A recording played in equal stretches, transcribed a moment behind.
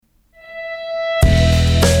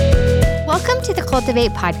Welcome to the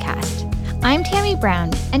Cultivate podcast. I'm Tammy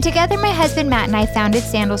Brown, and together my husband Matt and I founded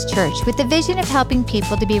Sandals Church with the vision of helping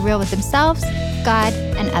people to be real with themselves, God,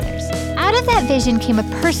 and others. Out of that vision came a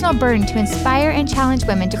personal burden to inspire and challenge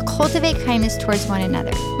women to cultivate kindness towards one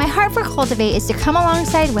another. My heart for Cultivate is to come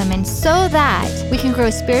alongside women so that we can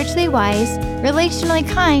grow spiritually wise, relationally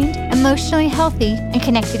kind, emotionally healthy, and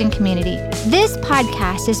connected in community. This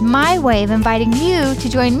podcast is my way of inviting you to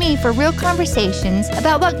join me for real conversations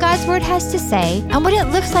about what God's Word has to say and what it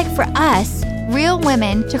looks like for us, real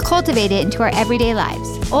women, to cultivate it into our everyday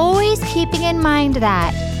lives. Always keeping in mind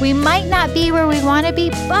that we might not be where we want to be,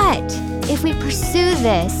 but if we pursue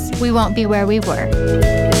this, we won't be where we were.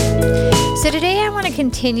 So today I want to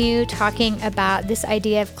continue talking about this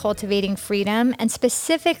idea of cultivating freedom and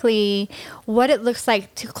specifically what it looks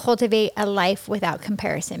like to cultivate a life without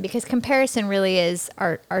comparison, because comparison really is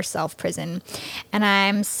our self-prison. And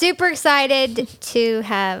I'm super excited to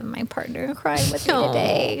have my partner in crime with me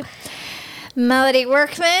today, Melody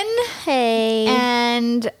Workman. Hey.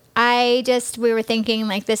 And we were thinking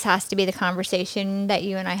like this has to be the conversation that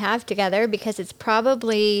you and I have together, because it's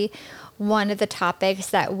probably one of the topics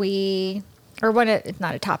that it's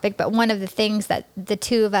not a topic, but one of the things that the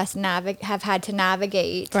two of us have had to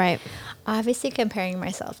navigate. Right. Obviously comparing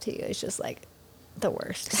myself to you is just like the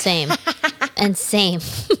worst. Same. And same.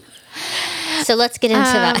 So let's get into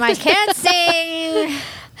that. I can't sing.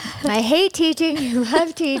 I hate teaching. You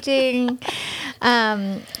love teaching.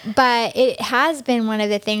 But it has been one of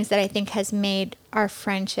the things that I think has made our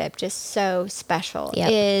friendship just so special. Yep.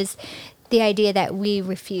 Is the idea that we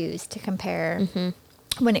refuse to compare. Mm-hmm.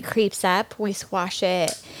 When it creeps up, we squash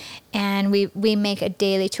it, and we make a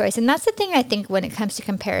daily choice. And that's the thing, I think, when it comes to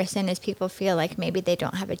comparison, is people feel like maybe they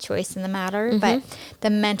don't have a choice in the matter. Mm-hmm. But the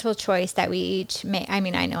mental choice that we each make, I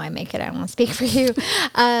mean, I know I make it, I won't speak for you,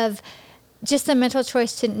 of just the mental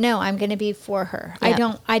choice to know I'm going to be for her.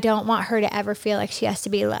 Yep. I don't want her to ever feel like she has to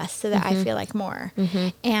be less so that I feel like more.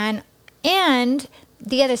 Mm-hmm. And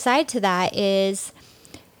the other side to that is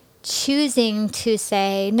choosing to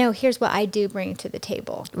say, no, here's what I do bring to the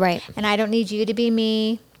table. Right. And I don't need you to be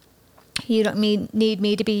me. You don't need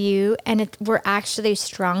me to be you. And we're actually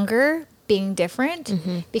stronger being different,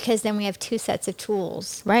 because then we have two sets of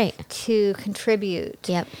tools, right, to contribute.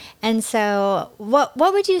 Yep. And so what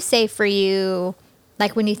would you say for you,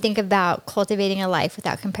 like when you think about cultivating a life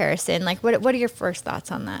without comparison, like what are your first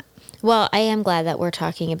thoughts on that? Well, I am glad that we're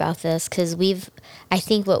talking about this, because I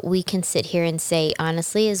think what we can sit here and say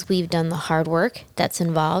honestly is we've done the hard work that's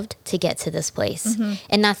involved to get to this place. Mm-hmm.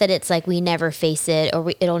 And not that it's like we never face it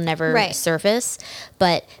or it'll never surface,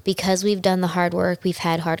 but because we've done the hard work, we've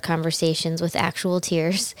had hard conversations with actual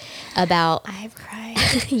tears about... I've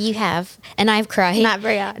cried. You have. And I've cried. Not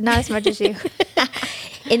as much as you.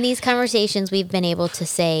 In these conversations, we've been able to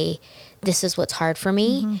say, this is what's hard for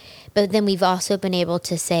me. Mm-hmm. But then we've also been able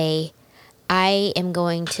to say, I'm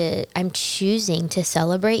choosing to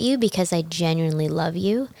celebrate you because I genuinely love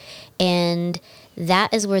you. And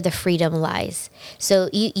that is where the freedom lies. So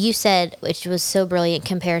you said, which was so brilliant,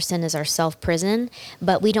 comparison is our self-prison,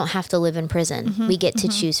 but we don't have to live in prison. Mm-hmm, we get to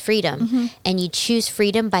choose freedom. Mm-hmm. And you choose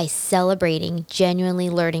freedom by celebrating, genuinely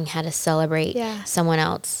learning how to celebrate someone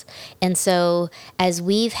else. And so as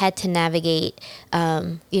we've had to navigate,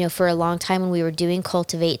 for a long time when we were doing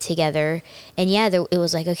Cultivate together, and it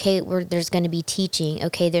was like, okay, there's going to be teaching.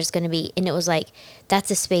 Okay, there's going to be, and it was like,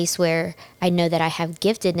 that's a space where I know that I have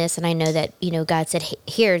giftedness, and I know that, God said, hey,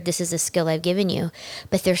 here, this is a skill I've given you.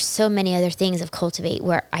 But there's so many other things of Cultivate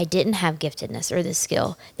where I didn't have giftedness or the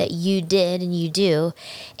skill that you did and you do.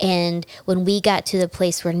 And when we got to the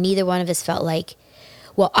place where neither one of us felt like,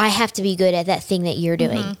 well, I have to be good at that thing that you're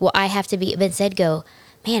doing. Mm-hmm. Well, I have to be, but instead go,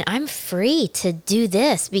 man, I'm free to do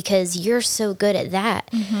this because you're so good at that.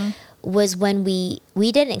 Mm-hmm. Was when we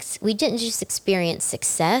didn't just experience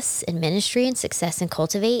success in ministry and success in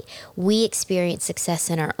Cultivate, we experienced success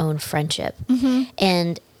in our own friendship. Mm-hmm.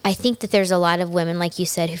 And I think that there's a lot of women, like you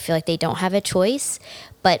said, who feel like they don't have a choice,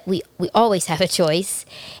 but we always have a choice.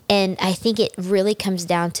 And I think it really comes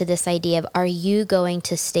down to this idea of, are you going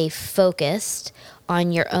to stay focused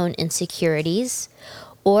on your own insecurities,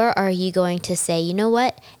 or are you going to say, you know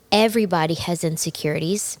what, everybody has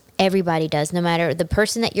insecurities. Everybody does, no matter the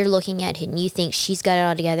person that you're looking at and you think she's got it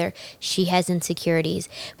all together, she has insecurities.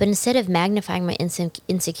 But instead of magnifying my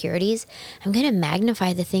insecurities, I'm going to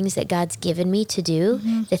magnify the things that God's given me to do,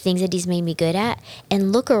 the things that he's made me good at,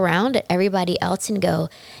 and look around at everybody else and go,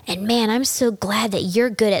 and man, I'm so glad that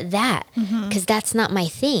you're good at that, because that's not my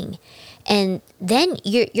thing. And then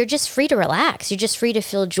you're just free to relax. You're just free to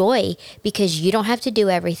feel joy because you don't have to do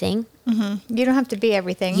everything. Mm-hmm. You don't have to be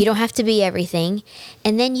everything. You don't have to be everything.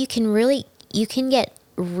 And then you can really you can get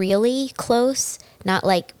really close, not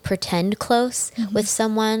like pretend close with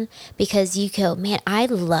someone, because you go, man, I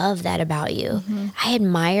love that about you. I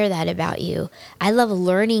admire that about you. I love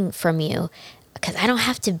learning from you, because I don't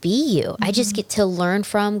have to be you. I just get to learn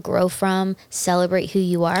from, grow from, celebrate who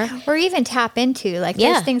you are. Or even tap into, like,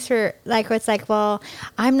 there's things for, like, where it's like, well,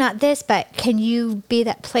 I'm not this, but can you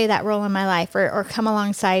play that role in my life, or come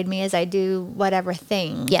alongside me as I do whatever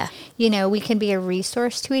thing? Yeah. You know, we can be a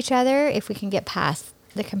resource to each other if we can get past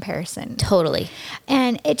the comparison. Totally.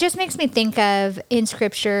 And it just makes me think of, in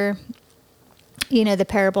scripture, you know, the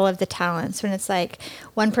parable of the talents, when it's like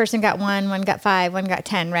one person got 1, one got 5, one got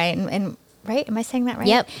 10, right? And right? Am I saying that right?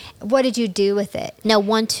 Yep. What did you do with it? No,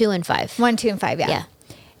 1, 2, and 5. 1, 2, and 5, yeah.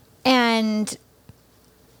 And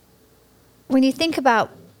when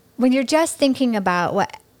you're just thinking about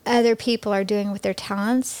what other people are doing with their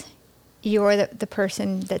talents, you're the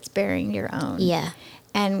person that's bearing your own. Yeah.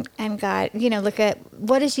 And God, you know, look at,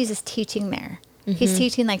 what is Jesus teaching there? He's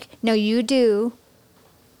teaching, like, no, you do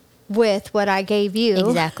with what I gave you.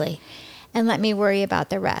 Exactly. And let me worry about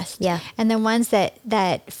the rest. Yeah. And the ones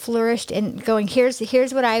that flourished in going, here's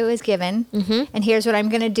what I was given, and here's what I'm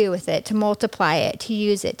going to do with it, to multiply it, to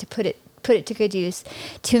use it, to put it to good use,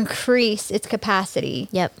 to increase its capacity.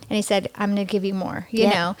 Yep. And he said, I'm going to give you more, you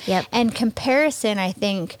know? Yep. And comparison, I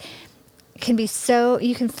think, can be so,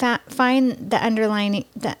 you can find the underlying,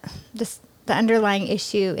 the underlying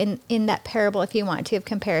issue in that parable, if you want to, of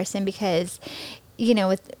comparison, because, you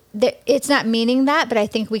know, it's not meaning that, but I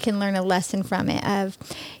think we can learn a lesson from it of,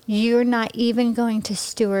 you're not even going to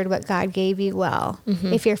steward what God gave you well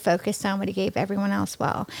if you're focused on what he gave everyone else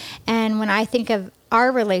well. And when I think of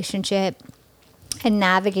our relationship and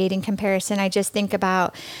navigating comparison, I just think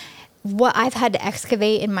about what I've had to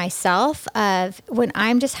excavate in myself of when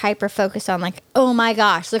I'm just hyper focused on, like, oh my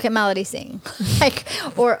gosh, look at Melody sing, like,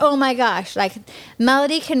 or oh my gosh, like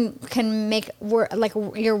Melody can make like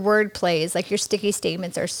your word plays, like your sticky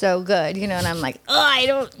statements are so good, you know, and I'm like, oh, I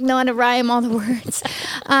don't know how to rhyme all the words.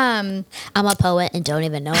 I'm a poet and don't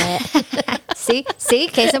even know it. See,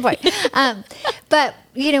 case in point. But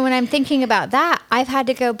you know, when I'm thinking about that, I've had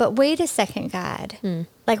to go, but wait a second, God.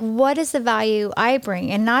 Like, what is the value I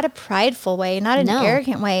bring? And not a prideful way, not an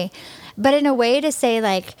arrogant way, but in a way to say,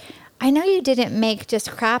 like, I know you didn't make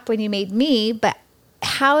just crap when you made me, but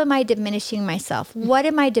how am I diminishing myself? What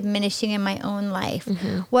am I diminishing in my own life?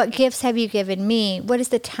 What gifts have you given me? What is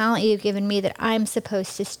the talent you've given me that I'm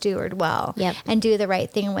supposed to steward well and do the right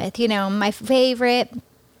thing with? You know,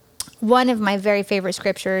 one of my very favorite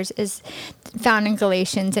scriptures is found in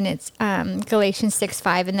Galatians, and it's Galatians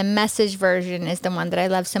 6:5, and the Message version is the one that I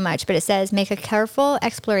love so much. But it says, make a careful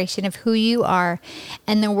exploration of who you are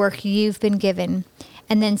and the work you've been given,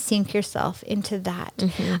 and then sink yourself into that.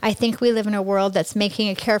 I think we live in a world that's making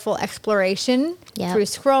a careful exploration through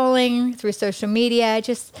scrolling, through social media,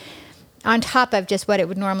 just on top of just what it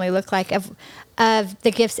would normally look like of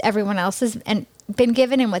the gifts everyone else has been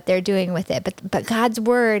given and what they're doing with it. But God's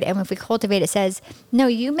word, and if we cultivate it, says, no,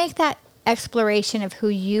 you make that exploration of who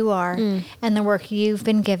you are and the work you've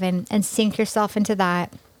been given, and sink yourself into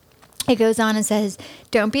that. It goes on and says,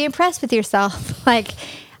 don't be impressed with yourself. Like,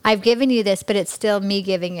 I've given you this, but it's still me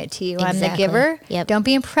giving it to you. Exactly. I'm the giver. Yep. Don't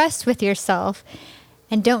be impressed with yourself,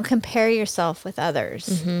 and don't compare yourself with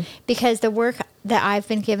others, because the work that I've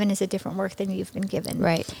been given is a different work than you've been given.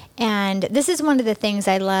 Right. And this is one of the things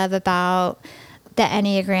I love about the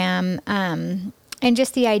Enneagram, and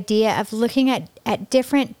just the idea of looking at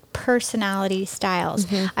different personality styles.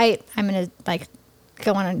 I'm going to, like,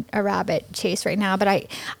 go on a rabbit chase right now, but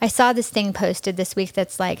I saw this thing posted this week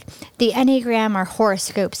that's like, the Enneagram are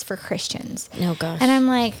horoscopes for Christians. Oh gosh. And I'm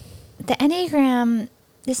like, the Enneagram,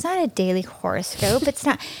 it's not a daily horoscope.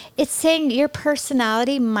 It's saying your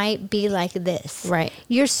personality might be like this. Right.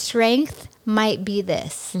 Your strength might be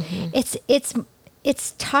this.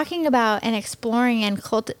 It's talking about and exploring and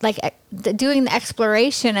doing the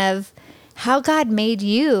exploration of how God made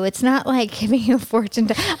you. It's not like giving you a fortune.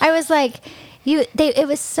 I was like, it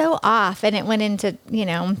was so off, and it went into, you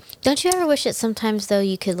know. Don't you ever wish that sometimes, though,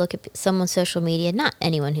 you could look at someone's social media, not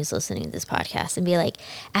anyone who's listening to this podcast, and be like,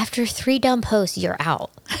 after 3 dumb posts, you're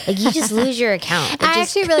out. Like, you just lose your account. I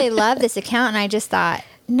actually really love this account, and I just thought,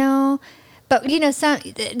 no. But, you know,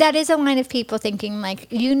 that is a line of people thinking,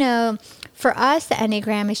 like, you know, for us, the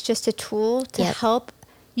Enneagram is just a tool to help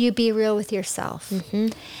you be real with yourself.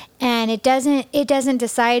 And it doesn't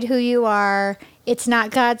decide who you are. It's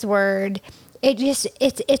not God's word.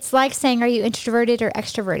 It's like saying, are you introverted or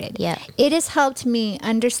extroverted? Yeah. It has helped me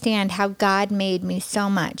understand how God made me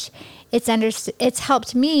so much. It's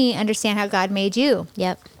helped me understand how God made you.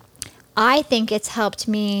 Yep. I think it's helped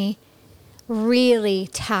me really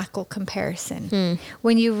tackle comparison.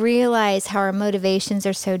 When you realize how our motivations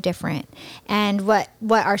are so different and what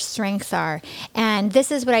our strengths are. And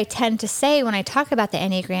this is what I tend to say when I talk about the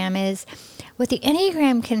Enneagram is, what the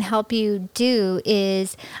Enneagram can help you do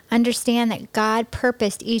is understand that God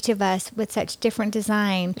purposed each of us with such different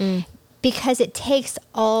design because it takes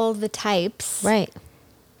all the types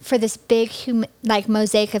for this big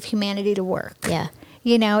mosaic of humanity to work. Yeah.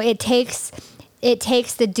 You know, it takes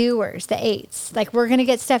the doers, the 8s. Like, we're going to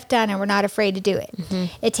get stuff done and we're not afraid to do it.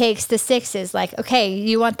 It takes the 6s. Like, okay,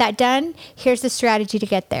 you want that done? Here's the strategy to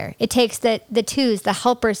get there. It takes the 2s, the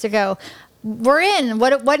helpers, to go, we're in.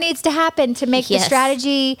 What needs to happen to make the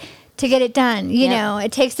strategy to get it done? You know,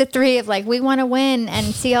 it takes the 3 of like, we want to win and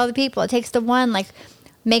see all the people. It takes the 1, like,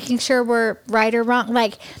 making sure we're right or wrong.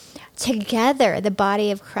 Like, together, the body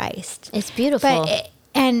of Christ. It's beautiful. But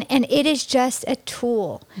and it is just a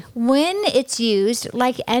tool. When it's used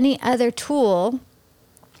like any other tool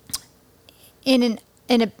in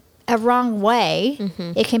a wrong way,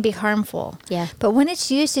 it can be harmful. Yeah. But when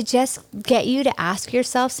it's used to just get you to ask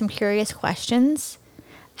yourself some curious questions,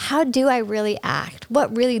 how do I really act?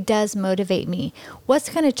 What really does motivate me? What's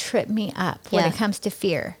going to trip me up when it comes to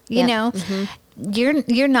fear? You know,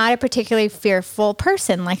 you're not a particularly fearful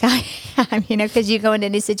person like I am, you know, because you go into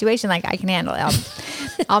any situation like, I can handle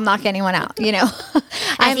it. I'll knock anyone out, you know. At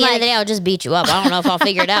the end of the day, I'll just beat you up. I don't know if I'll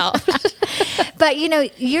figure it out. But, you know,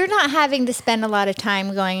 you're not having to spend a lot of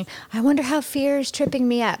time going, I wonder how fear is tripping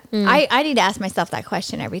me up. I need to ask myself that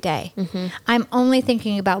question every day. I'm only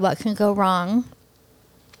thinking about what can go wrong.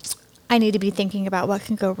 I need to be thinking about what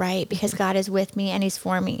can go right because God is with me and he's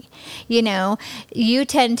for me. You know, you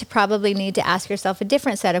tend to probably need to ask yourself a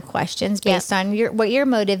different set of questions based on what you're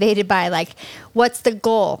motivated by. Like, what's the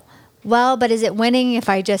goal? Well, but is it winning if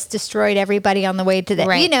I just destroyed everybody on the way to the,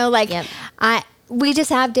 you know, like we just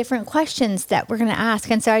have different questions that we're going to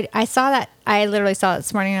ask. And so I saw that, I literally saw it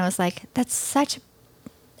this morning and I was like, it's such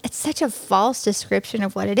a false description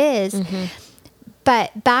of what it is.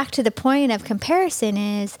 But back to the point of comparison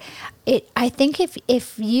is, I think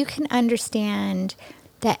if you can understand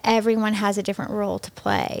that everyone has a different role to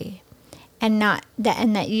play, and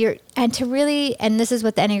to really, and this is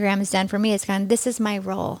what the Enneagram has done for me, it's gone, this is my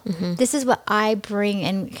role. This is what I bring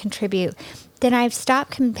and contribute. Then I've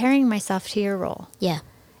stopped comparing myself to your role.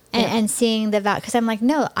 And seeing the value, because I'm like,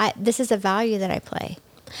 no, this is a value that I play.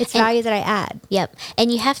 It's value that I add.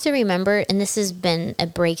 And you have to remember, and this has been a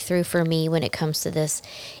breakthrough for me when it comes to this,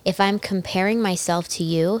 if I'm comparing myself to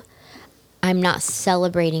you, I'm not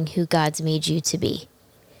celebrating who God's made you to be.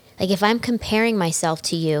 Like, if I'm comparing myself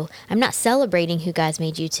to you, I'm not celebrating who God's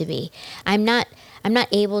made you to be. I'm not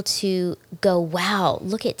able to go, wow,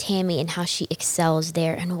 look at Tammy and how she excels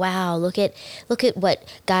there. And wow, look at what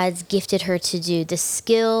God's gifted her to do. The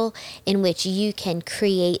skill in which you can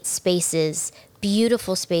create spaces,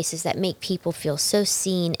 beautiful spaces that make people feel so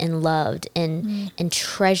seen and loved and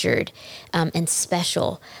treasured and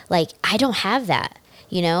special. Like, I don't have that.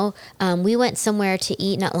 You know, we went somewhere to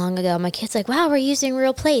eat not long ago. My kid's like, wow, we're using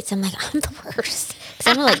real plates. I'm like, I'm the worst.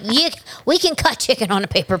 Because I'm like, we can cut chicken on a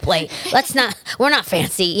paper plate. We're not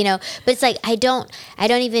fancy, you know. But it's like, I don't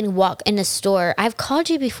even walk in a store. I've called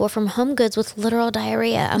you before from Home Goods with literal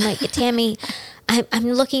diarrhea. I'm like, Tammy,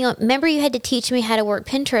 I'm looking up. Remember, you had to teach me how to work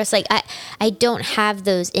Pinterest. Like, I don't have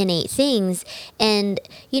those innate things. And,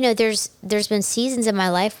 you know, there's been seasons in my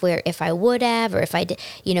life where if I would have, or if I did,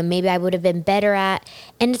 you know, maybe I would have been better at.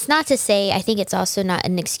 And it's not to say, I think it's also not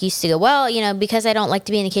an excuse to go, well, you know, because I don't like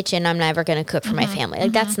to be in the kitchen, I'm never going to cook for my family.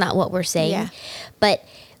 Like, that's not what we're saying. Yeah. But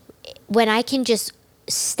when I can just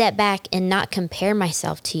step back and not compare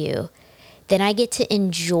myself to you, then I get to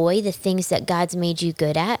enjoy the things that God's made you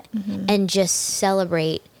good at and just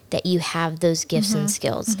celebrate that you have those gifts and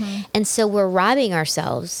skills. And so we're robbing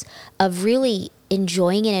ourselves of really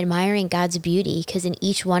enjoying and admiring God's beauty, because in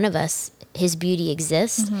each one of us, his beauty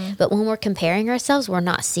exists. But when we're comparing ourselves, we're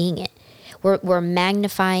not seeing it. We're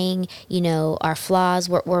magnifying, you know, our flaws.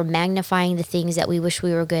 We're magnifying the things that we wish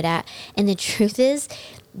we were good at. And the truth is,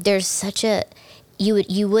 there's such a,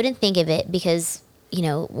 you wouldn't think of it because, you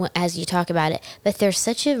know, as you talk about it, but there's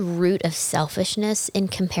such a root of selfishness in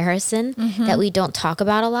comparison that we don't talk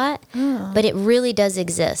about a lot, but it really does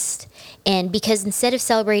exist. And because instead of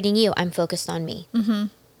celebrating you, I'm focused on me.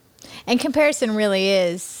 And comparison really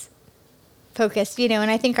is focused, you know,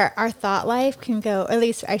 and I think our thought life can go, at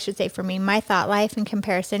least I should say for me, my thought life in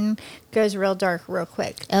comparison goes real dark real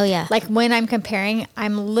quick. Oh, yeah. Like, when I'm comparing,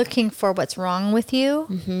 I'm looking for what's wrong with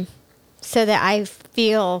you so that I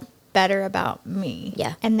feel better about me.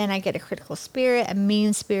 Yeah. And then I get a critical spirit, a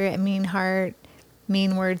mean heart,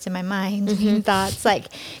 mean words in my mind, mean thoughts. Like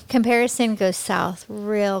comparison goes south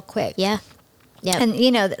real quick. Yeah. Yeah. And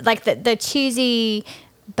like the cheesy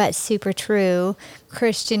but super true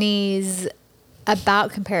Christianese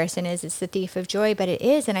about comparison is it's the thief of joy, but it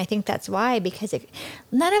is. And I think that's why, because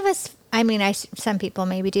none of us, some people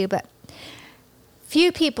maybe do, but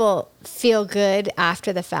few people feel good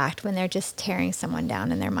after the fact when they're just tearing someone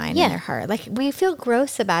down in their mind and their heart. Like we feel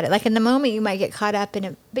gross about it. Like in the moment you might get caught up in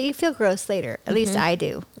it, but you feel gross later. At least I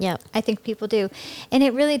do. Yeah. I think people do. And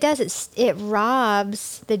it really does. It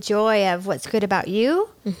robs the joy of what's good about you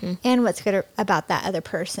and what's good about that other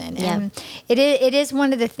person. And it is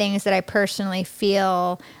one of the things that I personally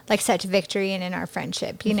feel like such victory in our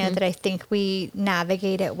friendship, you know, that I think we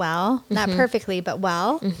navigate it well, not perfectly, but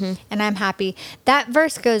well. And I'm happy. That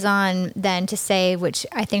verse goes on then to say, which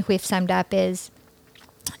I think we've summed up, is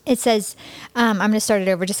it says, I'm going to start it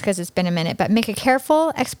over just because it's been a minute, but make a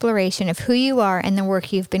careful exploration of who you are and the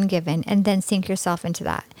work you've been given, and then sink yourself into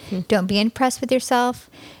that. Don't be impressed with yourself.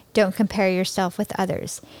 Don't compare yourself with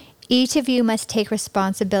others. Each of you must take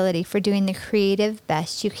responsibility for doing the creative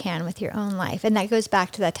best you can with your own life. And that goes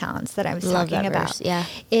back to the talents that I was talking about. Verse. Yeah.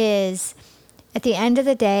 Is at the end of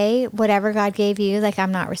the day, whatever God gave you, like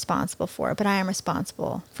I'm not responsible for it, but I am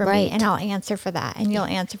responsible for me, and I'll answer for that, and you'll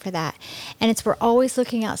answer for that. And we're always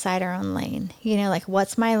looking outside our own lane, you know, like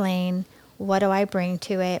what's my lane? What do I bring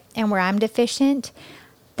to it? And where I'm deficient,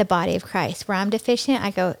 the body of Christ. Where I'm deficient,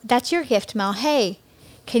 I go, that's your gift, Mel. Hey,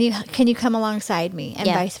 can you come alongside me, and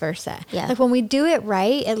vice versa. Yeah. Like when we do it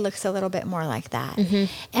right, it looks a little bit more like that.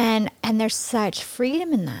 And there's such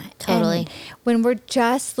freedom in that. Totally. And when we're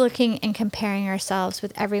just looking and comparing ourselves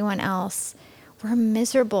with everyone else, we're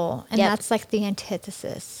miserable. And that's like the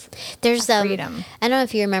antithesis. There's of freedom. I don't know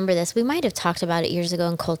if you remember this. We might have talked about it years ago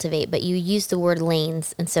in Cultivate, but you used the word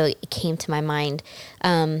lanes, and so it came to my mind.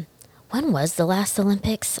 When was the last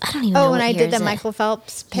Olympics? I don't even know. Oh, when I did the Michael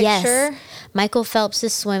Phelps picture? Yes. Michael Phelps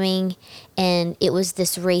is swimming, and it was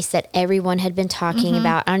this race that everyone had been talking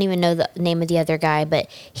about. I don't even know the name of the other guy, but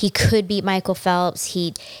he could beat Michael Phelps.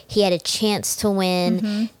 He had a chance to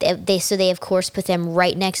win. They of course put them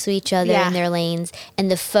right next to each other in their lanes.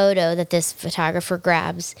 And the photo that this photographer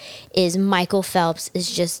grabs is Michael Phelps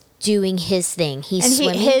is just doing his thing. He's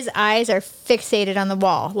swimming. His eyes are fixated on the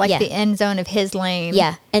wall, like the end zone of his lane.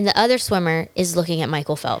 Yeah. And the other swimmer is looking at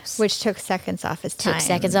Michael Phelps. Which took seconds off his time.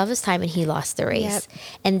 And he lost the race.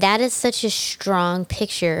 And that is such a strong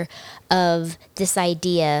picture of this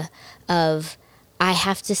idea of I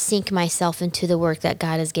have to sink myself into the work that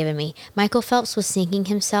God has given me. Michael Phelps was sinking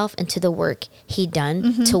himself into the work he'd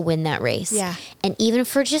done to win that race. Yeah. And even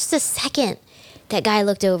for just a second, that guy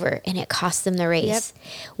looked over and it cost them the race.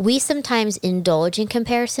 We sometimes indulge in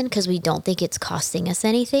comparison because we don't think it's costing us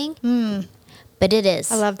anything. But it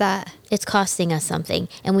is. I love that. It's costing us something.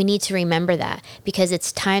 And we need to remember that because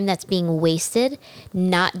it's time that's being wasted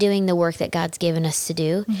not doing the work that God's given us to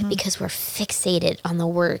do because we're fixated on the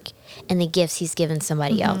work and the gifts he's given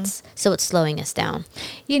somebody else. So it's slowing us down.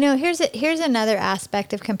 You know, here's another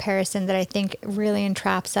aspect of comparison that I think really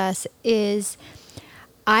entraps us is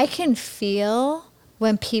I can feel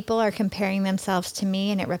when people are comparing themselves to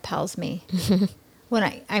me and it repels me.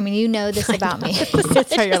 When I mean, you know this about me.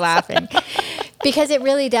 That's why you're laughing. Because it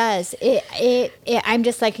really does. I'm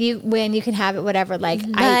just like you, when you can have it, whatever. Like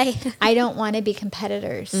I don't want to be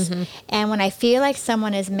competitors. And when I feel like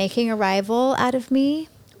someone is making a rival out of me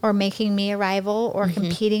or making me a rival or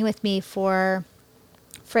competing with me for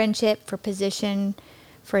friendship, for position,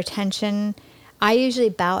 for attention, I usually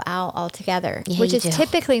bow out altogether, which is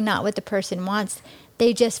typically not what the person wants.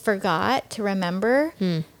 They just forgot to remember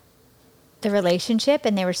the relationship,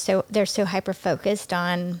 and they're so hyper focused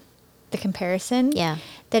on the comparison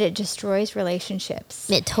that it destroys relationships.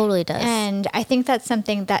 It totally does. And I think that's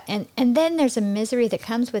something that, and then there's a misery that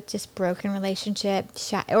comes with just broken relationship,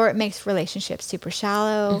 or it makes relationships super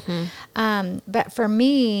shallow. But for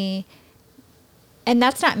me, and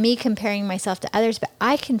that's not me comparing myself to others, but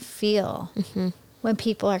I can feel when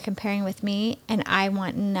people are comparing with me, and I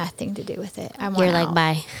want nothing to do with it. You're like,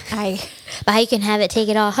 bye. Bye, you can have it, take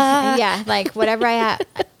it all. Yeah, like whatever I have.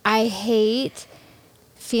 I hate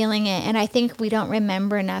feeling it, and I think we don't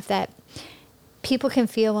remember enough that people can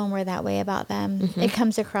feel when we're that way about them. It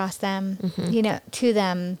comes across them, you know, to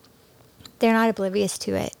them. They're not oblivious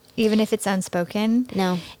to it, even if it's unspoken.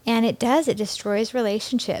 No. And it destroys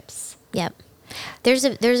relationships. Yep. There's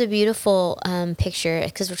a beautiful picture,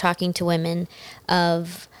 because we're talking to women,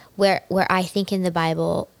 of where I think in the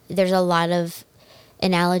Bible there's a lot of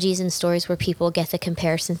analogies and stories where people get the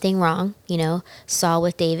comparison thing wrong. You know, Saul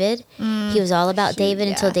with David. He was all about David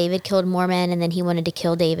until David killed more men, and then he wanted to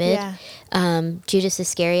kill David. Judas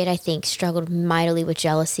Iscariot, I think, struggled mightily with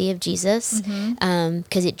jealousy of Jesus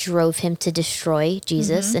because it drove him to destroy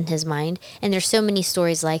Jesus in his mind. And there's so many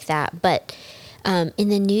stories like that. But in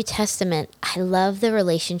the New Testament, I love the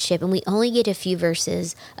relationship, and we only get a few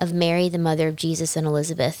verses of Mary, the mother of Jesus, and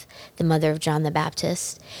Elizabeth, the mother of John the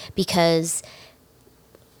Baptist, because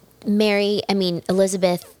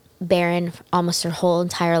Elizabeth, barren almost her whole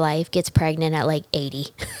entire life, gets pregnant at like 80.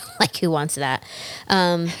 Like, who wants that?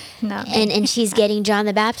 And she's getting John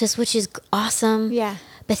the Baptist, which is awesome. Yeah.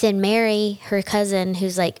 But then Mary, her cousin,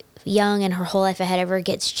 who's like young and her whole life ahead of her,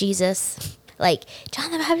 gets Jesus. Like,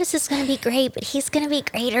 John the Baptist is going to be great, but he's going to be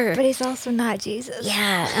greater. But he's also not Jesus.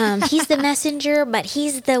 Yeah. He's the messenger, but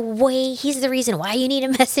he's the reason why you need a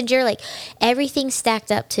messenger. Like, everything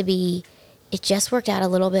stacked up to be, it just worked out a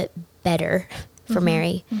little bit better for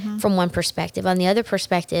Mary from one perspective. On the other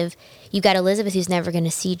perspective, you got Elizabeth, who's never going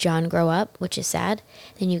to see John grow up, which is sad.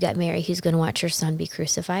 Then you got Mary, who's going to watch her son be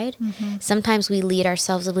crucified. Sometimes we lead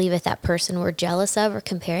ourselves to believe that that person we're jealous of or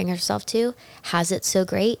comparing ourselves to has it so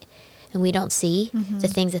great, and we don't see the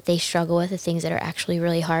things that they struggle with, the things that are actually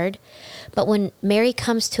really hard. But when Mary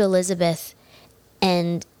comes to Elizabeth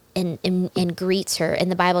and greets her,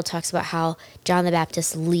 and the Bible talks about how John the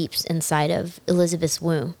Baptist leaps inside of Elizabeth's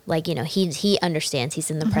womb. Like, you know, he understands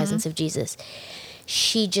he's in the presence of Jesus.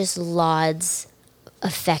 She just lauds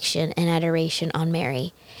affection and adoration on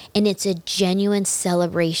Mary. And it's a genuine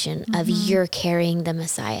celebration of you're carrying the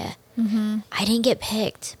Messiah. I didn't get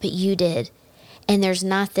picked, but you did. And there's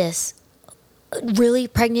not this really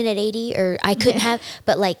pregnant at 80 or I couldn't have,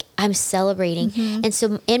 but like, I'm celebrating. And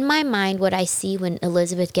so in my mind, what I see when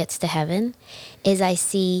Elizabeth gets to heaven is I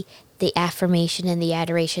see the affirmation and the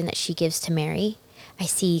adoration that she gives to Mary. I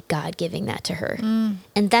see God giving that to her.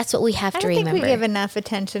 And that's what we have to remember. I don't think we give enough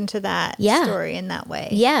attention to that story in that way.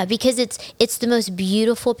 Yeah, because it's the most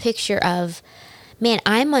beautiful picture of, man,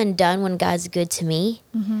 I'm undone when God's good to me,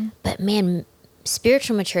 but man,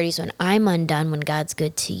 spiritual maturity is when I'm undone when God's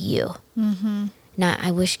good to you. Not,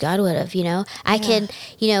 I wish God would have, you know. I can,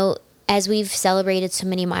 you know, as we've celebrated so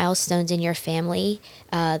many milestones in your family,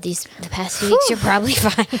 the past few weeks, you're probably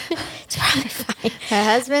fine. It's probably fine. My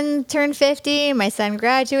husband turned 50. My son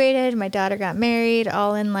graduated. My daughter got married,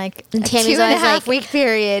 all in like a 2.5 week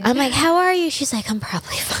period. I'm like, how are you? She's like, I'm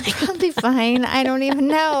probably fine. Probably fine. I don't even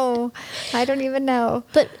know.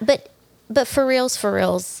 But for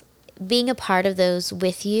reals, being a part of those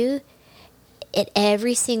with you, at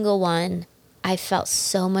every single one, I felt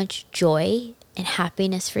so much joy and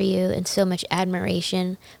happiness for you and so much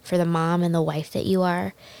admiration for the mom and the wife that you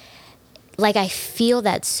are. Like, I feel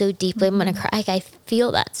that so deeply. I'm going to cry. Like, I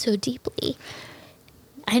feel that so deeply.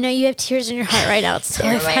 I know you have tears in your heart right now. It's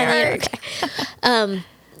so funny.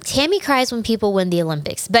 Tammy cries when people win the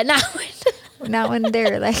Olympics, but not when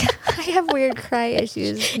they're like, I have weird cry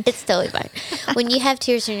issues. It's totally fine. When you have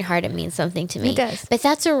tears in your heart, it means something to me. It does. But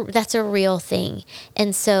that's a real thing.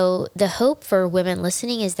 And so the hope for women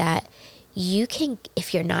listening is that you can,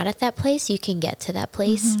 if you're not at that place, you can get to that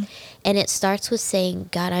place. And it starts with saying,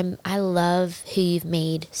 God, I love who you've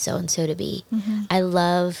made so-and-so to be. I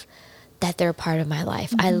love that they're a part of my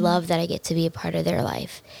life. I love that I get to be a part of their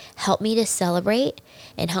life. Help me to celebrate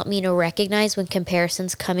and help me to recognize when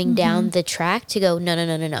comparison's coming down the track to go,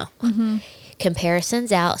 no.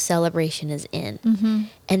 Comparison's out, celebration is in.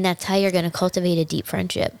 And that's how you're going to cultivate a deep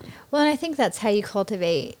friendship. Well, and I think that's how you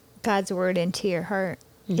cultivate God's word into your heart.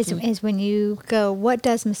 Is when you go, what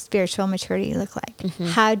does spiritual maturity look like?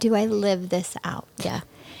 How do I live this out? Yeah.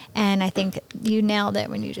 And I think you nailed it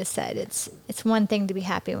when you just said it's one thing to be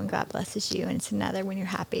happy when God blesses you, and it's another when you're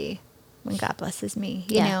happy when God blesses me,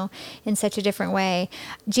 you know, in such a different way.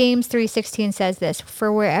 James 3:16 says this,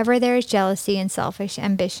 for wherever there is jealousy and selfish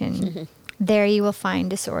ambition, there you will find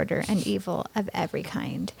disorder and evil of every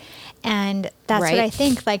kind. And that's what I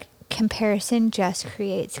think, like, comparison just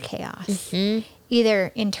creates chaos.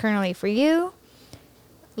 Either internally for you,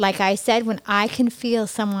 like I said, when I can feel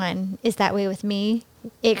someone is that way with me,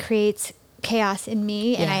 it creates chaos in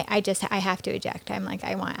me, and I have to eject. I'm like,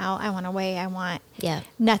 I want out, I want away,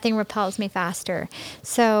 nothing repels me faster.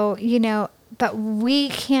 So, you know, but we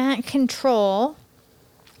can't control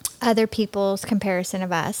other people's comparison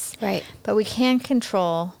of us. Right. But we can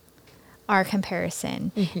control our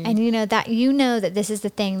comparison. And you know that this is the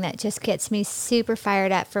thing that just gets me super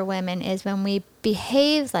fired up for women is when we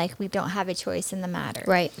behave like we don't have a choice in the matter.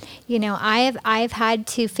 Right. You know, I've had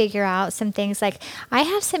to figure out some things. Like, I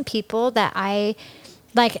have some people that I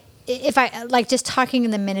like, if I like just talking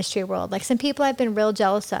in the ministry world, like some people I've been real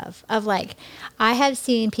jealous of like, I have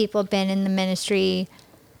seen people been in the ministry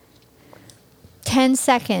 10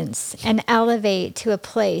 seconds and elevate to a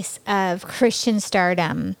place of Christian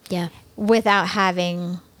stardom without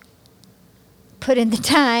having put in the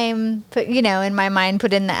time, in my mind,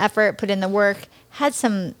 put in the effort, put in the work, had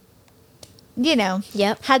some,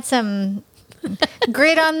 had some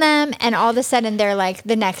grit on them, and all of a sudden they're like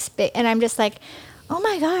the next big, and I'm just like, oh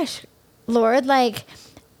my gosh, Lord, like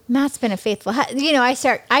Matt's been a faithful,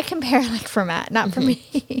 I compare like for Matt, not for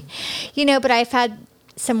me, but I've had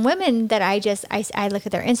some women that I look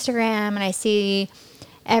at their Instagram and I see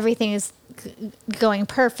everything is going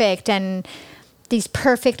perfect and these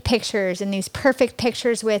perfect pictures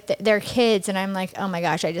with their kids. And I'm like, oh my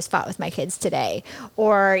gosh, I just fought with my kids today.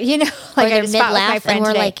 Or, like I just fought with my friend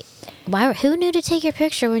today. Like, why? Who knew to take your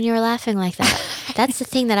picture when you were laughing like that? That's the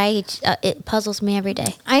thing that it puzzles me every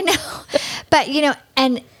day. I know. But,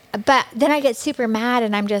 but then I get super mad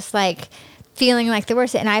and I'm just like feeling like the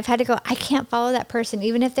worst. And I've had to go, I can't follow that person,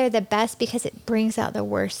 even if they're the best, because it brings out the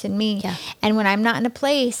worst in me. Yeah. And when I'm not in a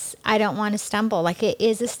place, I don't want to stumble. Like it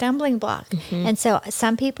is a stumbling block. And so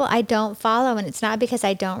some people I don't follow, and it's not because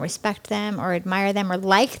I don't respect them or admire them or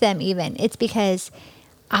like them even. It's because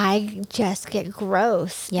I just get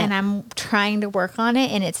gross and I'm trying to work on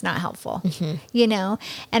it and it's not helpful, and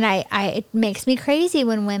it makes me crazy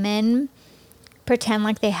when women pretend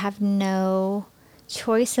like they have no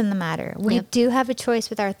choice in the matter. We do have a choice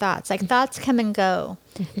with our thoughts. Like thoughts come and go,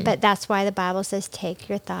 but that's why the Bible says, take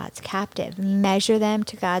your thoughts captive, measure them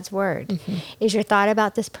to God's word. Is your thought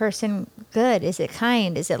about this person good? Is it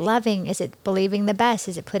kind? Is it loving? Is it believing the best?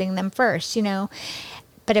 Is it putting them first?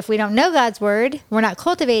 But if we don't know God's word, we're not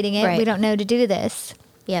cultivating it. Right. We don't know to do this.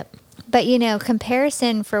 Yep. But,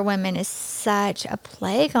 comparison for women is such a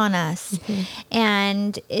plague on us,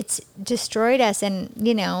 and it's destroyed us. And,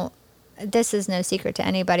 this is no secret to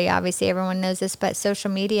anybody. Obviously, everyone knows this, but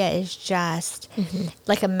social media is just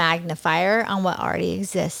like a magnifier on what already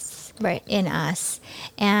exists in us.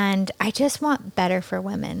 And I just want better for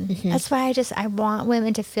women. That's why I want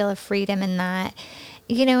women to feel a freedom in that.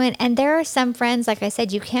 And there are some friends, like I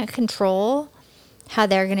said, you can't control how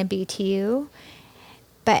they're going to be to you,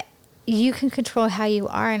 but you can control how you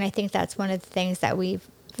are. And I think that's one of the things that we've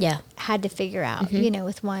had to figure out,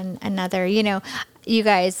 with one another. You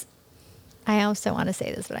guys, I also want to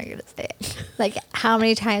say this, but I'm going to say it. Like how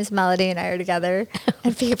many times Melody and I are together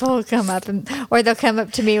and people will come up or they'll come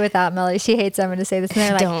up to me without Melody. She hates I'm going to say this. And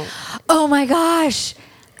they're like, oh my gosh,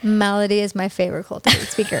 Melody is my favorite cultivated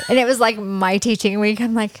speaker. And it was like my teaching week.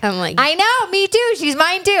 I'm like, I know, me too. She's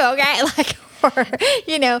mine too. Okay. Like,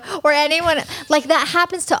 or anyone like that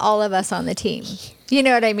happens to all of us on the team. You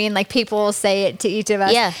know what I mean? Like people will say it to each of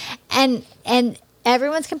us. Yeah. And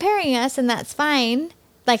everyone's comparing us, and that's fine.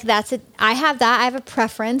 Like that's it. I have that. I have a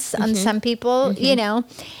preference on some people,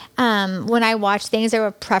 when I watch things, I have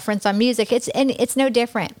a preference on music. It's no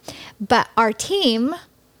different, but our team,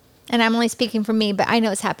 and I'm only speaking for me, but I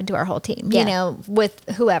know it's happened to our whole team, with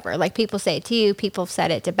whoever, like people say it to you, people have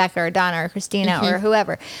said it to Becca or Donna or Christina or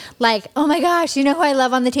whoever, like, oh my gosh, you know who I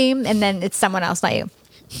love on the team? And then it's someone else, not you.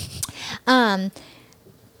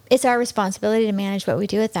 It's our responsibility to manage what we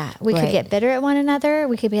do with that. We could get bitter at one another.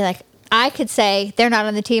 We could be like, I could say they're not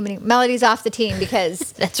on the team and Melody's off the team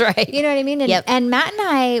because that's right. You know what I mean? And, and Matt and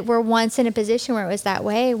I were once in a position where it was that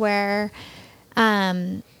way, where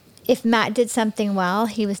if Matt did something well,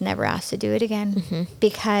 he was never asked to do it again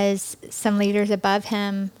because some leaders above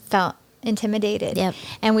him felt intimidated.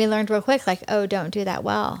 And we learned real quick, like, oh, don't do that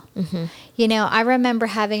well. I remember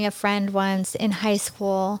having a friend once in high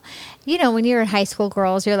school. When you're in high school,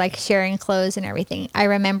 girls, you're like sharing clothes and everything. I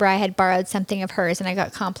remember I had borrowed something of hers and I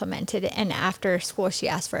got complimented. And after school, she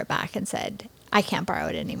asked for it back and said, I can't borrow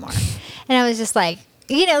it anymore. And I was just like,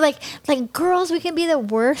 like girls, we can be the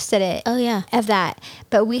worst at it. Oh yeah. Of that.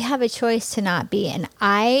 But we have a choice to not be. And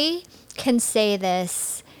I can say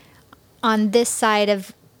this on this side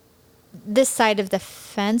of the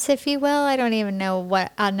fence, if you will. I don't even know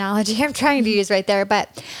what analogy I'm trying to use right there,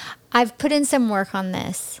 but I've put in some work on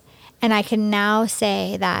this, and I can now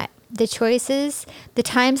say that the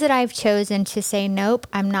times that I've chosen to say, nope,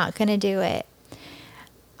 I'm not going to do it.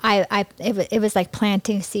 It was like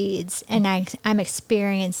planting seeds, and I'm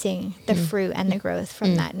experiencing the fruit and the growth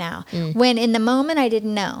from that now. When in the moment I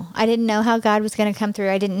didn't know how God was going to come through.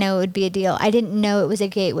 I didn't know it would be a deal. I didn't know it was a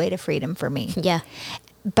gateway to freedom for me. Yeah.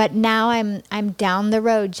 But now I'm down the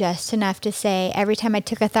road just enough to say every time I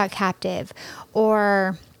took a thought captive,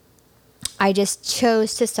 or I just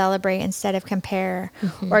chose to celebrate instead of compare,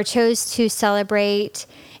 or chose to celebrate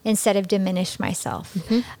instead of diminish myself.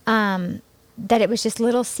 That it was just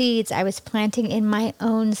little seeds I was planting in my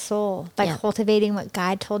own soul by cultivating what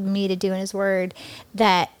God told me to do in his word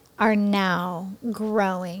that are now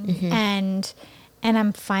growing. And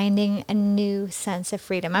I'm finding a new sense of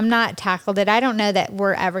freedom. I'm not tackled it. I don't know that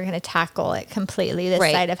we're ever going to tackle it completely this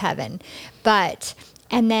side of heaven. But,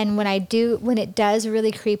 and then when it does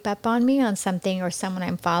really creep up on me on something or someone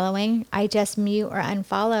I'm following, I just mute or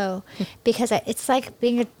unfollow because it's like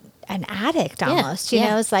being an addict almost, you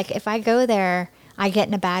know, it's like if I go there, I get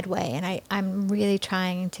in a bad way, and I'm really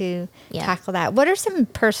trying to tackle that. What are some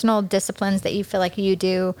personal disciplines that you feel like you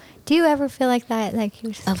do? Do you ever feel like that? Like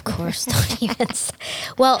you? Of course, don't even.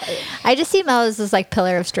 Well, I just see Mel as this like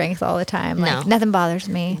pillar of strength all the time. Like nothing bothers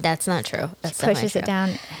me. That's not true. That's she pushes it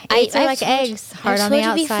down. I like eggs, hard on the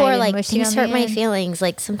outside. Before, like mushy things hurt my feelings.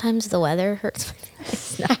 Like sometimes the weather hurts my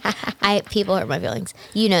feelings. People hurt my feelings.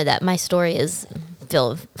 You know that my story is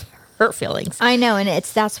filled with hurt feelings. I know, and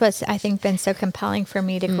that's what's I think been so compelling for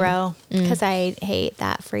me to grow, because I hate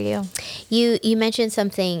that for you. You mentioned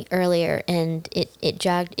something earlier, and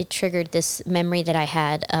it triggered this memory that I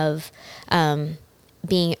had of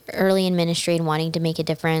being early in ministry and wanting to make a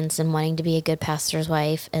difference and wanting to be a good pastor's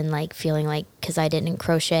wife, and like feeling like because I didn't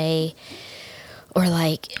crochet or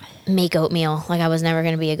like make oatmeal, like I was never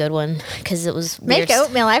going to be a good one because it was weird. Make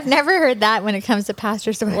oatmeal. I've never heard that when it comes to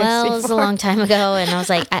pastors' wives. Well, it was a long time ago, and I was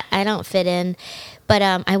like, I don't fit in. But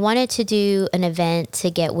I wanted to do an event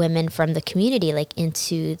to get women from the community like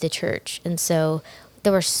into the church, and so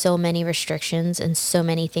there were so many restrictions and so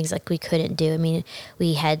many things like we couldn't do. I mean,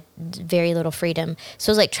 we had very little freedom. So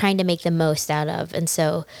it was like trying to make the most out of. And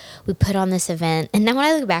so we put on this event. And now when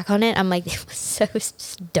I look back on it, I'm like, it was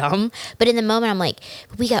so dumb. But in the moment, I'm like,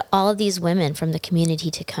 we got all of these women from the community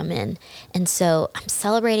to come in. And so I'm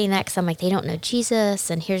celebrating that because I'm like, they don't know Jesus.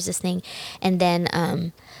 And here's this thing. And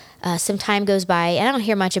then some time goes by and I don't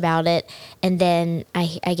hear much about it. And then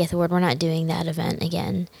I get the word, we're not doing that event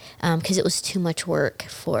again because it was too much work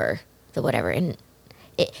for the whatever. And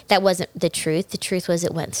that wasn't the truth. The truth was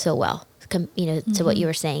it went so well, to what you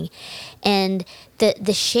were saying. And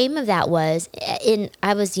the shame of that was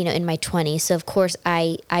I was, in my 20s. So of course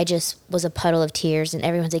I just was a puddle of tears and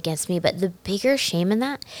everyone's against me. But the bigger shame in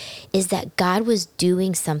that is that God was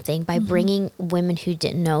doing something by bringing women who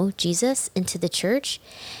didn't know Jesus into the church.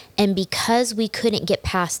 And because we couldn't get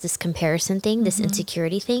past this comparison thing, this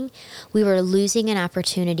insecurity thing, we were losing an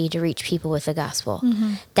opportunity to reach people with the gospel.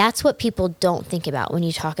 That's what people don't think about when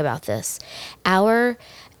you talk about this. Our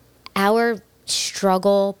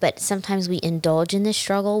struggle, but sometimes we indulge in this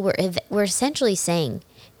struggle. We're essentially saying,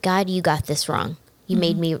 God, you got this wrong. You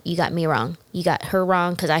made me, you got me wrong. You got her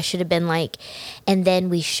wrong because I should have been like, and then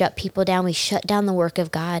we shut people down. We shut down the work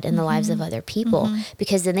of God in the lives of other people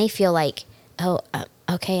because then they feel like,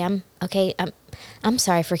 I'm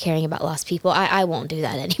sorry for caring about lost people. I won't do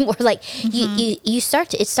that anymore. Like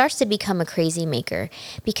it starts to become a crazy maker,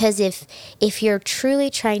 because if you're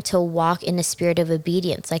truly trying to walk in a spirit of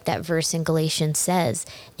obedience, like that verse in Galatians says,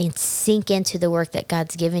 and sink into the work that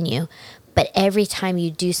God's given you, but every time you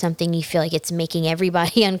do something, you feel like it's making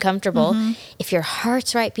everybody uncomfortable. If your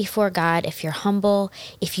heart's right before God, if you're humble,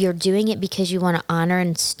 if you're doing it because you want to honor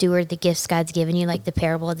and steward the gifts God's given you, like the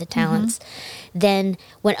parable of the talents, then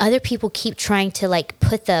when other people keep trying to like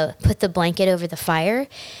put the blanket over the fire,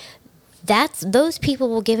 those people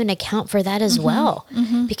will give an account for that as well,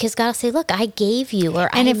 because God will say, "Look, I gave you,"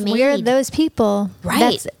 and if we're those people,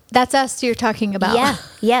 right? That's us you're talking about.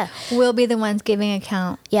 Yeah. We'll be the ones giving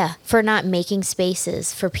account. Yeah, for not making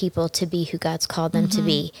spaces for people to be who God's called them to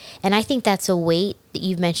be. And I think that's a weight that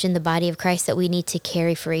you've mentioned, the body of Christ, that we need to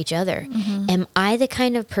carry for each other. Am I the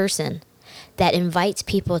kind of person that invites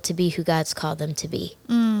people to be who God's called them to be?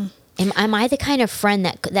 Am I the kind of friend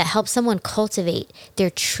that helps someone cultivate their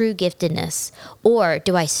true giftedness? Or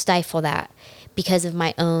do I stifle that because of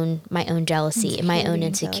my own jealousy and my own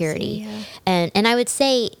insecurity? And I would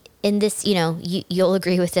say, in this, you'll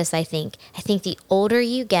agree with this, I think the older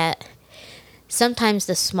you get, sometimes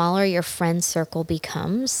the smaller your friend circle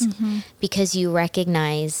becomes, because you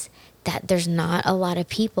recognize that there's not a lot of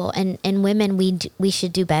people, and women, we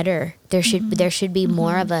should do better. There should be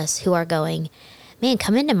more of us who are going, man,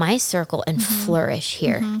 come into my circle and flourish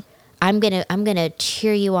here. I'm gonna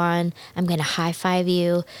cheer you on. I'm gonna high five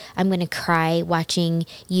you. I'm gonna cry watching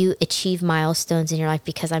you achieve milestones in your life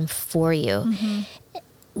because I'm for you.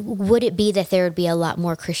 Would it be that there would be a lot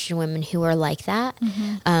more Christian women who are like that?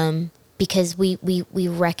 Because we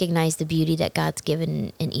recognize the beauty that God's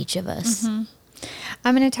given in each of us.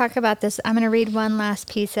 I'm going to talk about this. I'm going to read one last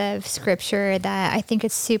piece of scripture that I think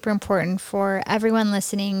is super important for everyone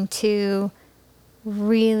listening to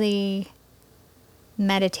really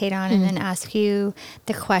meditate on, and then ask you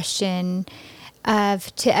the question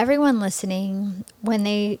of, to everyone listening, when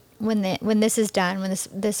this is done, when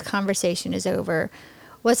this conversation is over,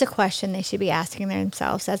 what's a question they should be asking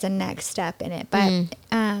themselves as a next step in it? But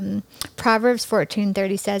Proverbs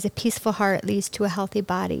 14:30 says, "A peaceful heart leads to a healthy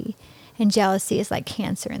body, and jealousy is like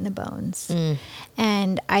cancer in the bones."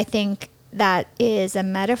 And I think that is a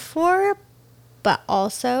metaphor, but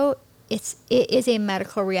also it is a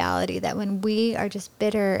medical reality that when we are just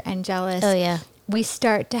bitter and jealous, we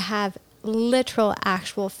start to have literal,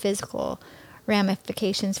 actual physical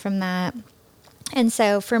ramifications from that. And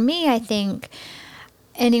so for me, I think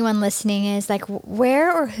anyone listening is like,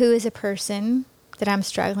 where or who is a person that I'm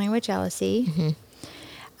struggling with jealousy?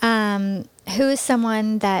 Who is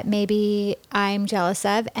someone that maybe I'm jealous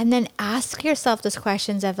of? And then ask yourself those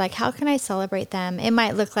questions of like, how can I celebrate them? It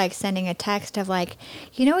might look like sending a text of like,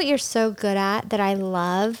 you know what you're so good at that I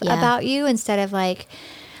love about you, instead of like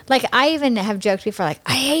I even have joked before, like,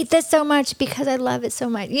 I hate this so much because I love it so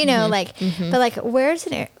much, you know, but like, where's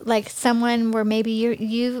it, like someone where maybe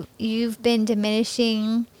you've been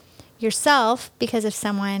diminishing yourself because of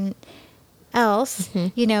someone else,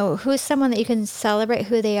 you know, who's someone that you can celebrate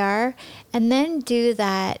who they are, and then do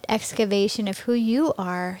that excavation of who you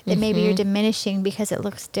are that maybe you're diminishing because it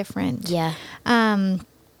looks different.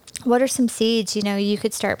 What are some seeds, you know, you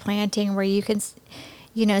could start planting where you can,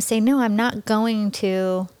 you know, say, no, I'm not going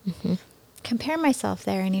to compare myself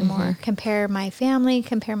there anymore. Compare my family,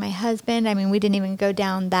 compare my husband. I mean, we didn't even go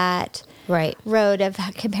down that road of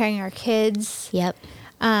comparing our kids,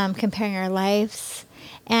 comparing our lives.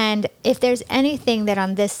 And if there's anything that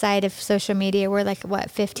on this side of social media, we're like,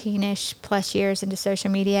 15-ish plus years into social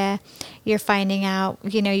media, you're finding out,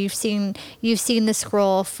 you know, you've seen the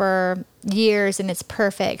scroll for years and it's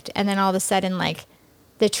perfect. And then all of a sudden, like,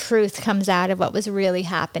 the truth comes out of what was really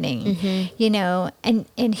happening, you know,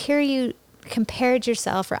 and here you compared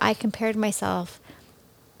yourself, or I compared myself,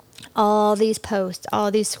 all these posts,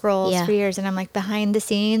 all these scrolls for years. And I'm like, behind the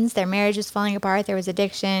scenes, their marriage was falling apart. There was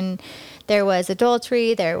addiction, there was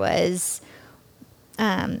adultery, there was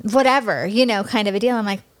whatever, you know, kind of a deal. I'm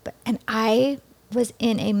like, and I was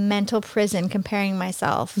in a mental prison comparing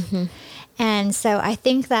myself. And so I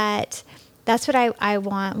think that's what I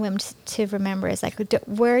want women to remember is like,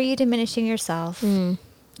 where are you diminishing yourself?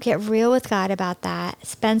 Get real with God about that.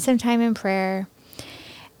 Spend some time in prayer.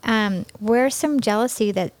 Where's some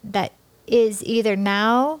jealousy that is either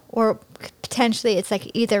now or potentially it's like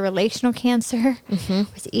either relational cancer or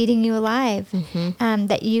it's eating you alive,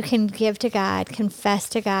 that you can give to God, confess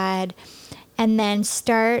to God, and then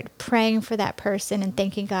start praying for that person and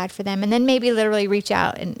thanking God for them. And then maybe literally reach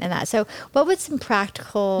out and that. So what would some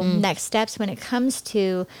practical next steps when it comes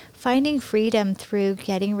to finding freedom through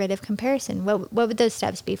getting rid of comparison? What would those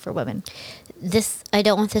steps be for women? I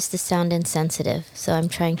don't want this to sound insensitive, so I'm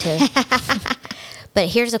trying to, but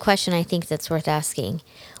here's a question I think that's worth asking.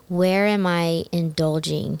 Where am I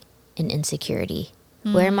indulging in insecurity?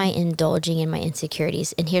 Where am I indulging in my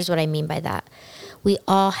insecurities? And here's what I mean by that. We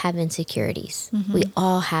all have insecurities. We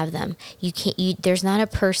all have them. There's not a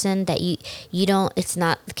person that you don't, it's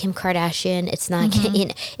not Kim Kardashian. It's not,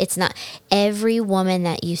 it's not every woman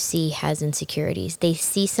that you see has insecurities. They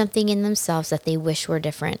see something in themselves that they wish were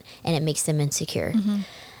different, and it makes them insecure.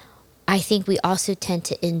 I think we also tend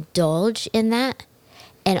to indulge in that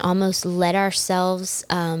and almost let ourselves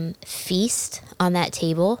feast on that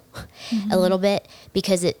table a little bit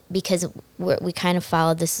because we kind of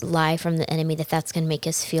followed this lie from the enemy that's going to make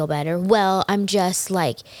us feel better. Well, I'm just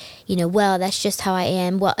like, you know, well, that's just how I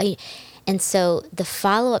am. Well, and so the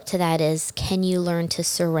follow-up to that is, can you learn to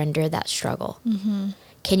surrender that struggle?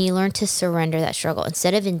 Can you learn to surrender that struggle?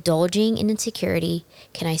 Instead of indulging in insecurity,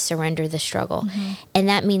 can I surrender the struggle? And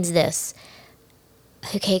that means this.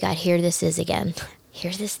 Okay, God, here this is again.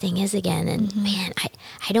 Here this thing is again. And man,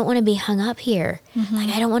 I don't want to be hung up here. Like,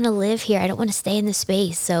 I don't want to live here. I don't want to stay in this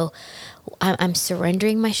space. So I'm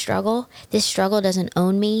surrendering my struggle. This struggle doesn't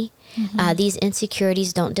own me. These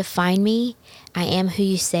insecurities don't define me. I am who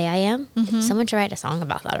you say I am. Someone should write a song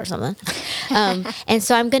about that or something. And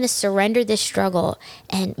so I'm going to surrender this struggle,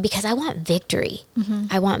 and because I want victory.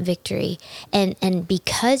 I want victory. And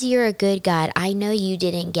because you're a good God, I know you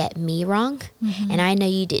didn't get me wrong, and I know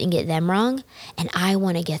you didn't get them wrong, and I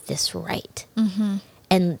want to get this right.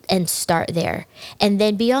 And start there. And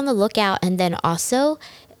then be on the lookout, and then also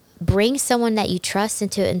bring someone that you trust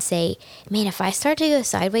into it and say, man, if I start to go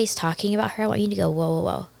sideways talking about her, I want you to go, whoa, whoa,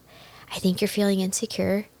 whoa. I think you're feeling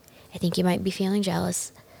insecure. I think you might be feeling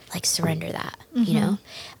jealous. Like, surrender that, you know?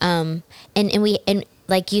 And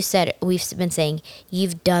like you said, we've been saying,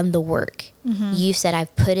 you've done the work. You said,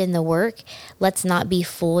 I've put in the work. Let's not be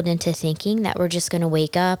fooled into thinking that we're just going to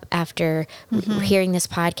wake up after hearing this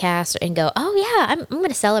podcast and go, oh yeah, I'm going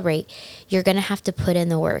to celebrate. You're going to have to put in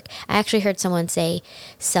the work. I actually heard someone say,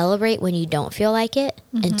 celebrate when you don't feel like it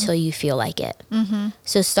until you feel like it.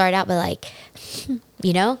 So start out by like,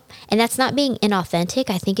 you know, and that's not being inauthentic.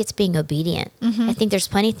 I think it's being obedient. I think there's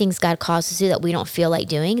plenty of things God calls us to do that we don't feel like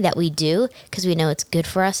doing, that we do because we know it's good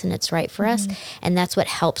for us and it's right for us. And that's what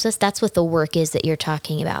helps us. That's what the work is that you're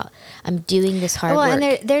talking about. I'm doing this hard work.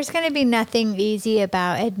 And there's going to be nothing easy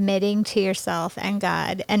about admitting to yourself and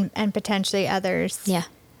God and potentially others. Yeah.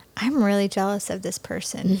 I'm really jealous of this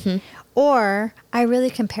person. Or I really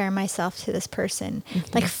compare myself to this person.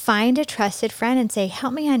 Like, find a trusted friend and say,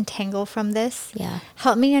 help me untangle from this. Yeah.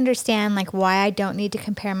 Help me understand like why I don't need to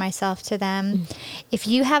compare myself to them. If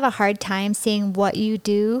you have a hard time seeing what you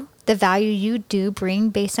do, the value you do bring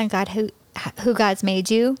based on God, who God's made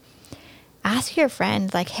you, ask your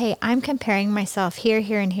friend, like, hey, I'm comparing myself here,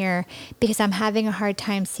 and here because I'm having a hard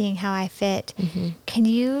time seeing how I fit. Can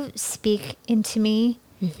you speak into me?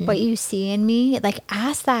 What you see in me? Like,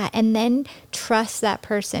 ask that and then trust that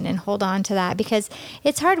person and hold on to that, because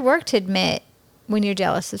it's hard work to admit when you're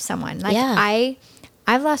jealous of someone. Like,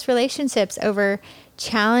 I've lost relationships over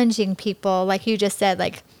challenging people. Like you just said,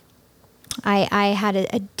 like I had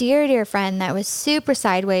a dear friend that was super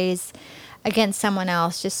sideways against someone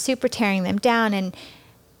else, just super tearing them down. And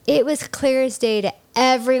it was clear as day to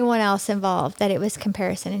everyone else involved that it was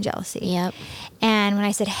comparison and jealousy. Yep. And when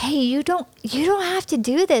I said, hey, you don't have to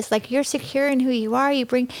do this. Like, you're secure in who you are.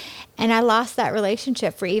 And I lost that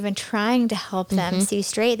relationship for even trying to help them see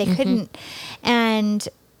straight. They couldn't. And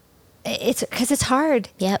it's because it's hard.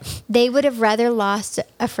 Yep. They would have rather lost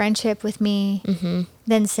a friendship with me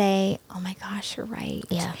than say, oh my gosh, you're right.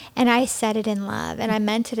 Yeah. And I said it in love and I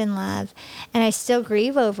meant it in love and I still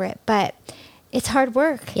grieve over it, but it's hard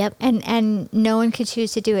work. Yep. And no one could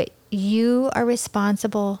choose to do it. You are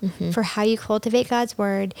responsible for how you cultivate God's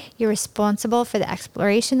word. You're responsible for the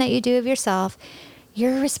exploration that you do of yourself.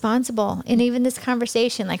 You're responsible. And even this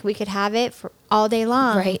conversation, like, we could have it for all day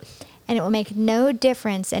long. Right. And it will make no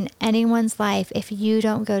difference in anyone's life if you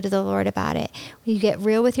don't go to the Lord about it. You get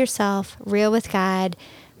real with yourself, real with God.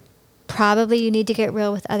 Probably you need to get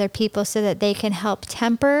real with other people so that they can help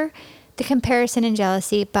temper the comparison and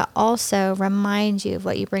jealousy, but also remind you of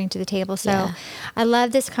what you bring to the table. So I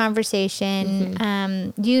love this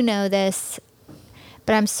conversation. You know this,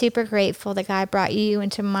 but I'm super grateful that God brought you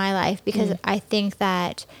into my life, because I think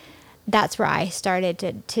that that's where I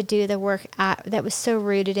started to do the work that was so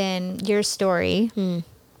rooted in your story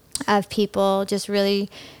of people just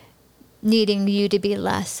really needing you to be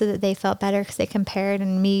less so that they felt better because they compared,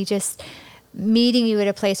 and me just meeting you at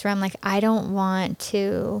a place where I'm like, I don't want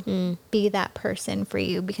to be that person for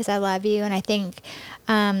you because I love you. And I think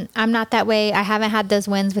I'm not that way. I haven't had those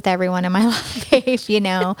wins with everyone in my life, you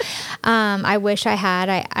know. I wish I had.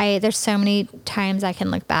 I there's so many times I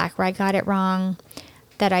can look back where I got it wrong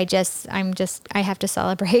that I have to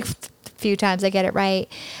celebrate a few times I get it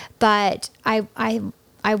right. But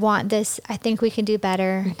I want this. I think we can do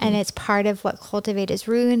better. And it's part of what Cultivate is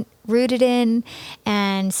rooted in.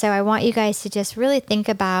 And so I want you guys to just really think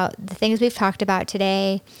about the things we've talked about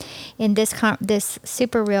today in this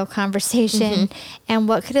super real conversation. And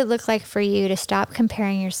what could it look like for you to stop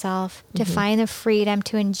comparing yourself, to find the freedom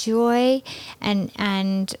to enjoy and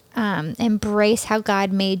embrace how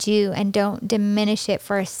God made you, and don't diminish it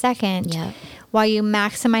for a second. Yeah. While you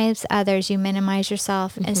maximize others, you minimize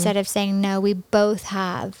yourself, instead of saying, no, we both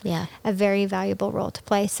have a very valuable role to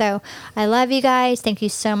play. So I love you guys. Thank you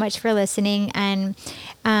so much for listening. And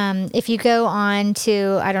if you go on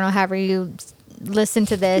to, I don't know, however you listen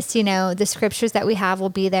to this, you know, the scriptures that we have will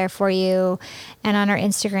be there for you and on our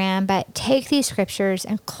Instagram. But take these scriptures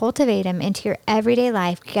and cultivate them into your everyday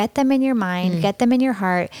life. Get them in your mind, get them in your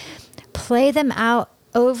heart, play them out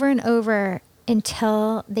over and over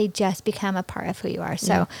until they just become a part of who you are.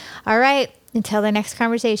 So, all right, until the next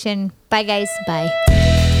conversation. Bye, guys. Bye.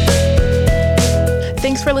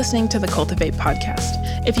 Thanks for listening to the Cultivate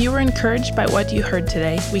podcast. If you were encouraged by what you heard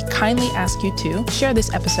today, we kindly ask you to share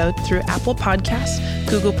this episode through Apple Podcasts,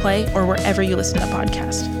 Google Play, or wherever you listen to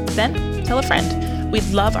podcasts. Then tell a friend. We'd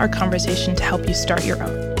love our conversation to help you start your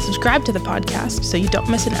own. Subscribe to the podcast so you don't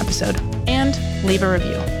miss an episode. And leave a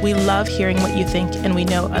review. We love hearing what you think, and we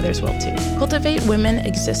know others will too. Cultivate Women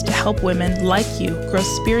exists to help women like you grow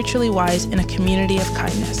spiritually wise in a community of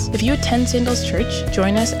kindness. If you attend Sandals Church,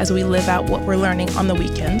 join us as we live out what we're learning on the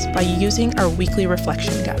weekends by using our weekly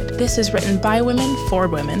reflection guide. This is written by women for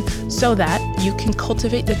women so that you can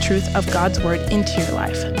cultivate the truth of God's word into your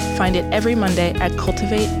life. Find it every Monday at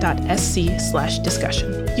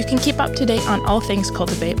cultivate.sc/discussion. You can keep up to date on all things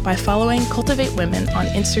Cultivate by following Cultivate Women on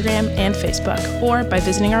Instagram and Facebook, or by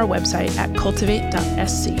visiting our website at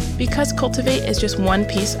cultivate.sc. Because Cultivate is just one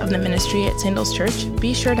piece of the ministry at Sandals Church,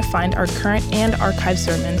 be sure to find our current and archived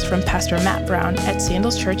sermons from Pastor Matt Brown at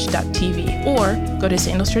sandalschurch.tv, or go to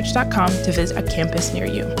sandalschurch.com to visit a campus near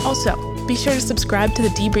you. Also, be sure to subscribe to the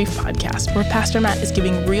Debrief podcast, where Pastor Matt is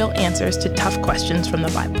giving real answers to tough questions from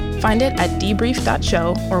the Bible. Find it at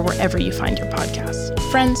debrief.show or wherever you find your podcasts.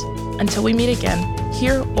 Friends, until we meet again,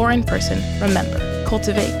 here or in person, remember,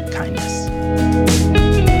 cultivate kindness.